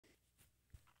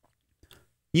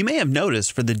You may have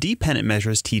noticed for the dependent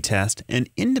measures t-test and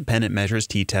independent measures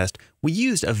t-test, we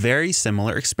used a very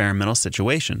similar experimental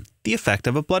situation, the effect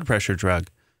of a blood pressure drug.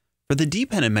 For the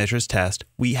dependent measures test,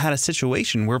 we had a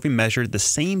situation where we measured the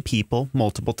same people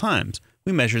multiple times.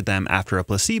 We measured them after a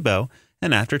placebo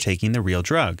and after taking the real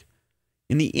drug.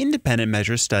 In the independent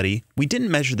measures study, we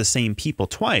didn't measure the same people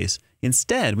twice.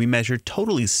 Instead, we measured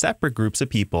totally separate groups of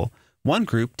people, one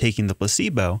group taking the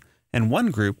placebo and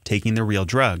one group taking the real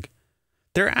drug.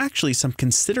 There are actually some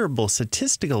considerable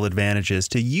statistical advantages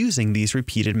to using these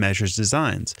repeated measures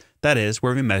designs, that is,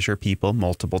 where we measure people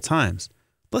multiple times.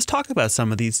 Let's talk about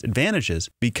some of these advantages,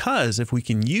 because if we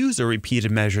can use a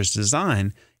repeated measures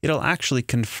design, it'll actually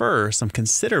confer some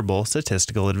considerable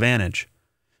statistical advantage.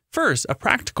 First, a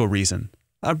practical reason.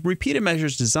 A repeated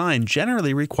measures design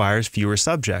generally requires fewer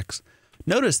subjects.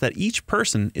 Notice that each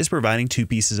person is providing 2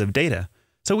 pieces of data,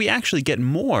 so we actually get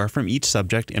more from each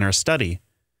subject in our study.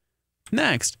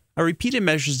 Next, a repeated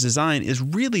measures design is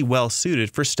really well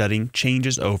suited for studying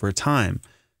changes over time.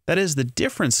 That is, the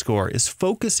difference score is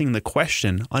focusing the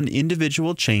question on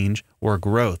individual change or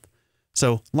growth.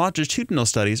 So longitudinal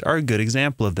studies are a good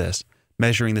example of this,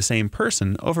 measuring the same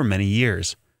person over many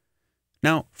years.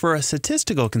 Now, for a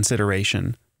statistical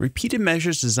consideration, repeated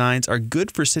measures designs are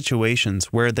good for situations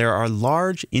where there are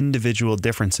large individual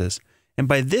differences. And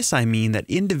by this I mean that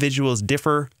individuals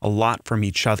differ a lot from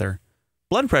each other.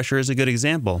 Blood pressure is a good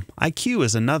example. IQ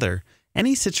is another.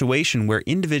 Any situation where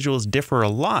individuals differ a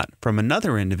lot from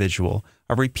another individual,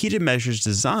 a repeated measures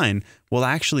design will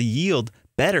actually yield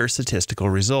better statistical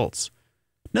results.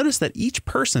 Notice that each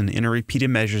person in a repeated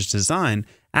measures design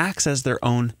acts as their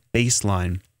own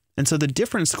baseline. And so the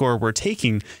difference score we're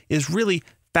taking is really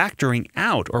factoring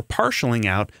out or partialing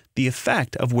out the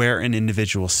effect of where an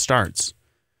individual starts.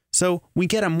 So we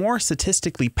get a more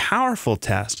statistically powerful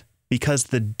test because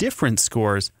the difference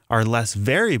scores are less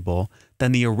variable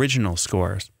than the original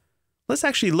scores. Let's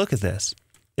actually look at this.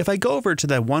 If I go over to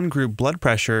that one group blood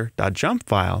pressure.jump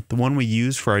file, the one we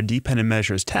use for our dependent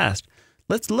measures test,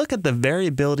 let's look at the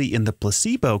variability in the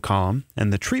placebo column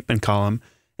and the treatment column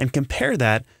and compare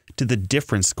that to the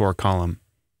difference score column.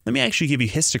 Let me actually give you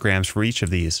histograms for each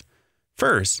of these.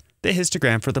 First, the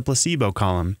histogram for the placebo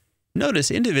column. Notice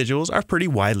individuals are pretty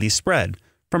widely spread,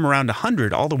 from around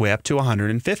 100 all the way up to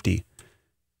 150.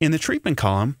 In the treatment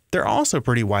column, they're also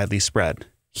pretty widely spread,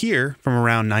 here from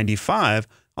around 95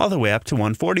 all the way up to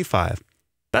 145.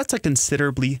 That's a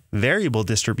considerably variable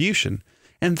distribution,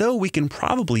 and though we can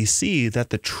probably see that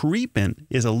the treatment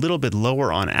is a little bit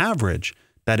lower on average,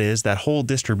 that is, that whole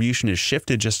distribution is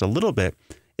shifted just a little bit,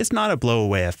 it's not a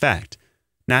blow-away effect.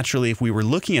 Naturally, if we were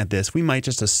looking at this, we might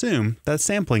just assume that's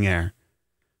sampling error.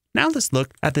 Now let's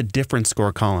look at the difference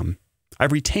score column.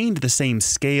 I've retained the same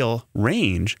scale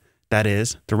range, that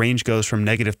is, the range goes from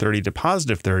 -30 to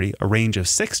 +30, a range of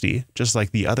 60, just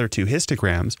like the other 2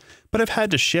 histograms, but I've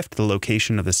had to shift the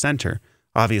location of the center.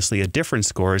 Obviously, a difference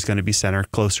score is going to be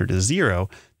centered closer to 0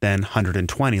 than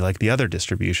 120 like the other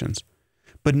distributions.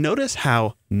 But notice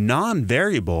how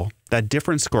non-variable that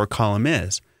difference score column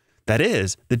is. That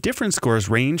is, the difference scores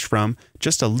range from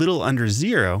just a little under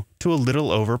 0 to a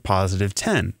little over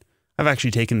 +10. I've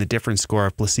actually taken the difference score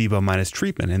of placebo minus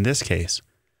treatment in this case.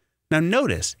 Now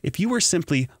notice, if you were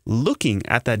simply looking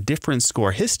at that difference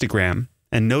score histogram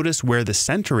and notice where the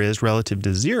center is relative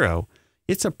to 0,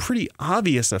 it's a pretty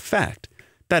obvious effect.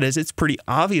 That is, it's pretty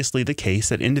obviously the case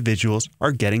that individuals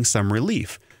are getting some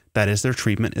relief. That is, their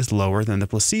treatment is lower than the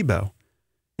placebo.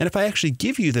 And if I actually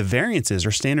give you the variances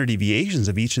or standard deviations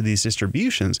of each of these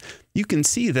distributions, you can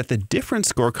see that the difference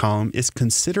score column is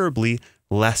considerably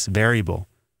less variable.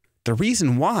 The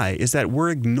reason why is that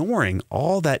we're ignoring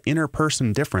all that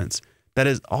interperson difference. That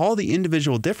is, all the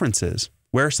individual differences,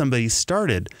 where somebody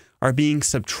started, are being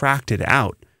subtracted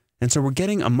out. And so we're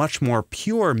getting a much more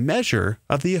pure measure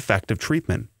of the effect of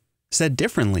treatment. Said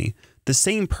differently, the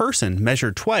same person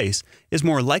measured twice is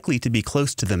more likely to be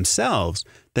close to themselves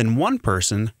than one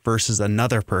person versus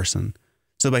another person.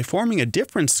 So by forming a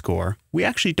difference score, we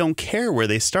actually don't care where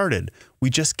they started. We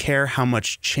just care how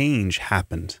much change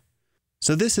happened.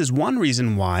 So this is one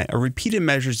reason why a repeated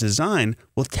measures design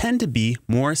will tend to be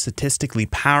more statistically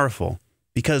powerful,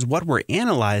 because what we're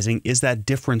analyzing is that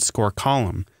difference score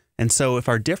column. And so if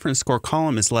our difference score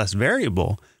column is less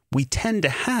variable, we tend to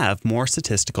have more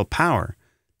statistical power.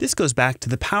 This goes back to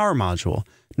the power module.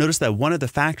 Notice that one of the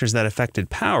factors that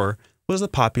affected power was the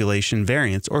population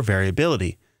variance or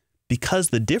variability. Because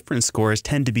the difference scores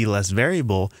tend to be less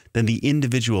variable than the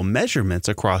individual measurements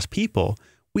across people,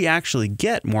 we actually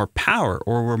get more power,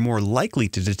 or we're more likely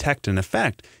to detect an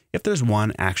effect if there's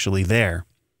one actually there.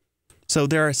 So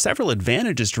there are several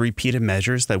advantages to repeated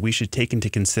measures that we should take into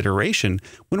consideration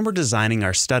when we're designing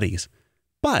our studies.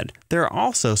 But there are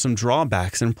also some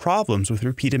drawbacks and problems with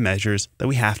repeated measures that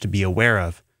we have to be aware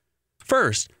of.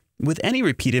 First, with any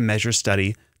repeated measure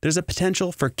study, there's a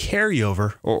potential for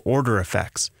carryover or order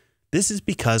effects. This is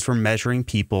because we're measuring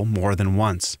people more than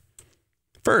once.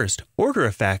 First, order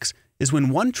effects is when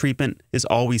one treatment is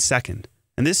always second.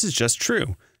 And this is just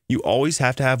true. You always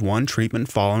have to have one treatment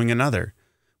following another,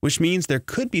 which means there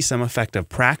could be some effect of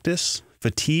practice,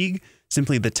 fatigue,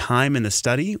 simply the time in the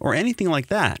study, or anything like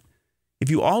that.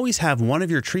 If you always have one of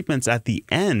your treatments at the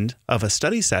end of a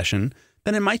study session,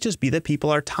 then it might just be that people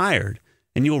are tired,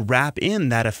 and you'll wrap in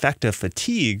that effect of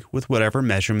fatigue with whatever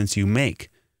measurements you make.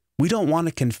 We don't want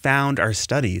to confound our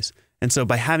studies, and so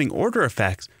by having order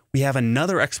effects, we have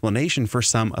another explanation for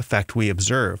some effect we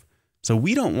observe. So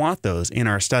we don't want those in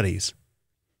our studies.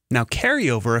 Now,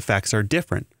 carryover effects are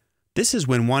different. This is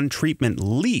when one treatment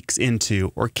leaks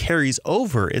into or carries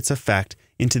over its effect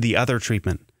into the other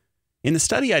treatment. In the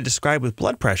study I described with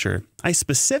blood pressure, I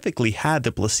specifically had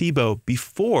the placebo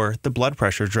before the blood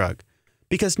pressure drug.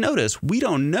 Because notice, we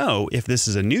don't know if this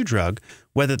is a new drug,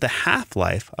 whether the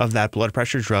half-life of that blood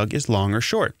pressure drug is long or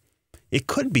short. It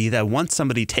could be that once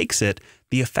somebody takes it,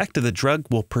 the effect of the drug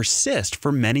will persist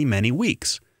for many, many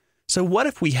weeks. So what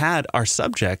if we had our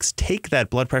subjects take that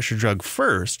blood pressure drug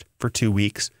first for 2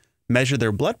 weeks, measure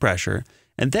their blood pressure,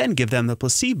 and then give them the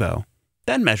placebo,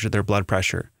 then measure their blood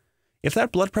pressure? If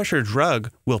that blood pressure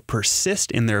drug will persist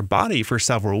in their body for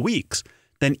several weeks,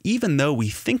 then even though we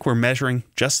think we're measuring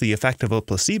just the effect of a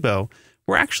placebo,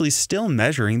 we're actually still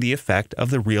measuring the effect of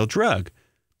the real drug.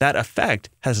 That effect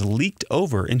has leaked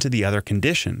over into the other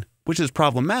condition, which is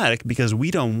problematic because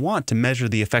we don't want to measure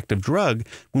the effect of drug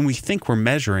when we think we're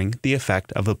measuring the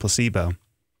effect of the placebo.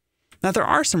 Now, there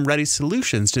are some ready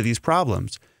solutions to these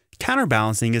problems.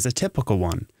 Counterbalancing is a typical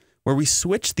one, where we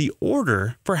switch the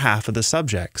order for half of the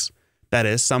subjects. That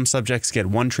is, some subjects get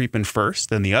one treatment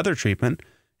first, then the other treatment,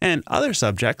 and other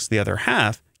subjects, the other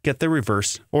half, get the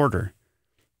reverse order.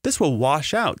 This will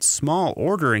wash out small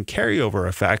order and carryover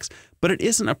effects, but it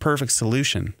isn't a perfect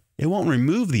solution. It won't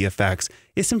remove the effects,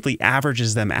 it simply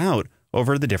averages them out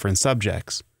over the different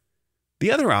subjects.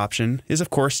 The other option is, of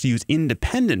course, to use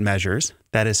independent measures,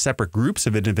 that is, separate groups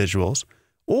of individuals,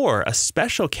 or a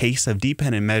special case of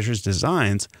dependent measures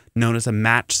designs known as a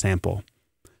match sample.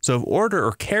 So if order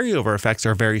or carryover effects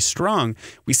are very strong,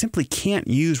 we simply can't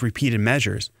use repeated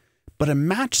measures. But a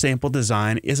match sample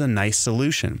design is a nice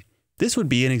solution. This would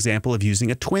be an example of using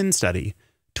a twin study.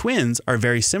 Twins are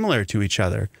very similar to each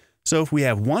other. So if we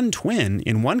have one twin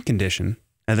in one condition,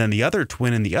 and then the other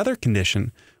twin in the other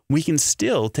condition, we can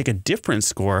still take a different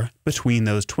score between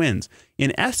those twins.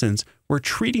 In essence, we're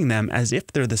treating them as if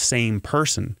they're the same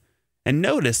person. And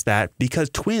notice that because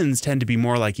twins tend to be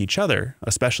more like each other,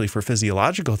 especially for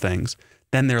physiological things,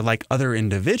 than they're like other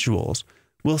individuals,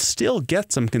 we'll still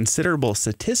get some considerable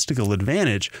statistical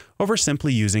advantage over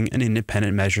simply using an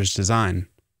independent measures design.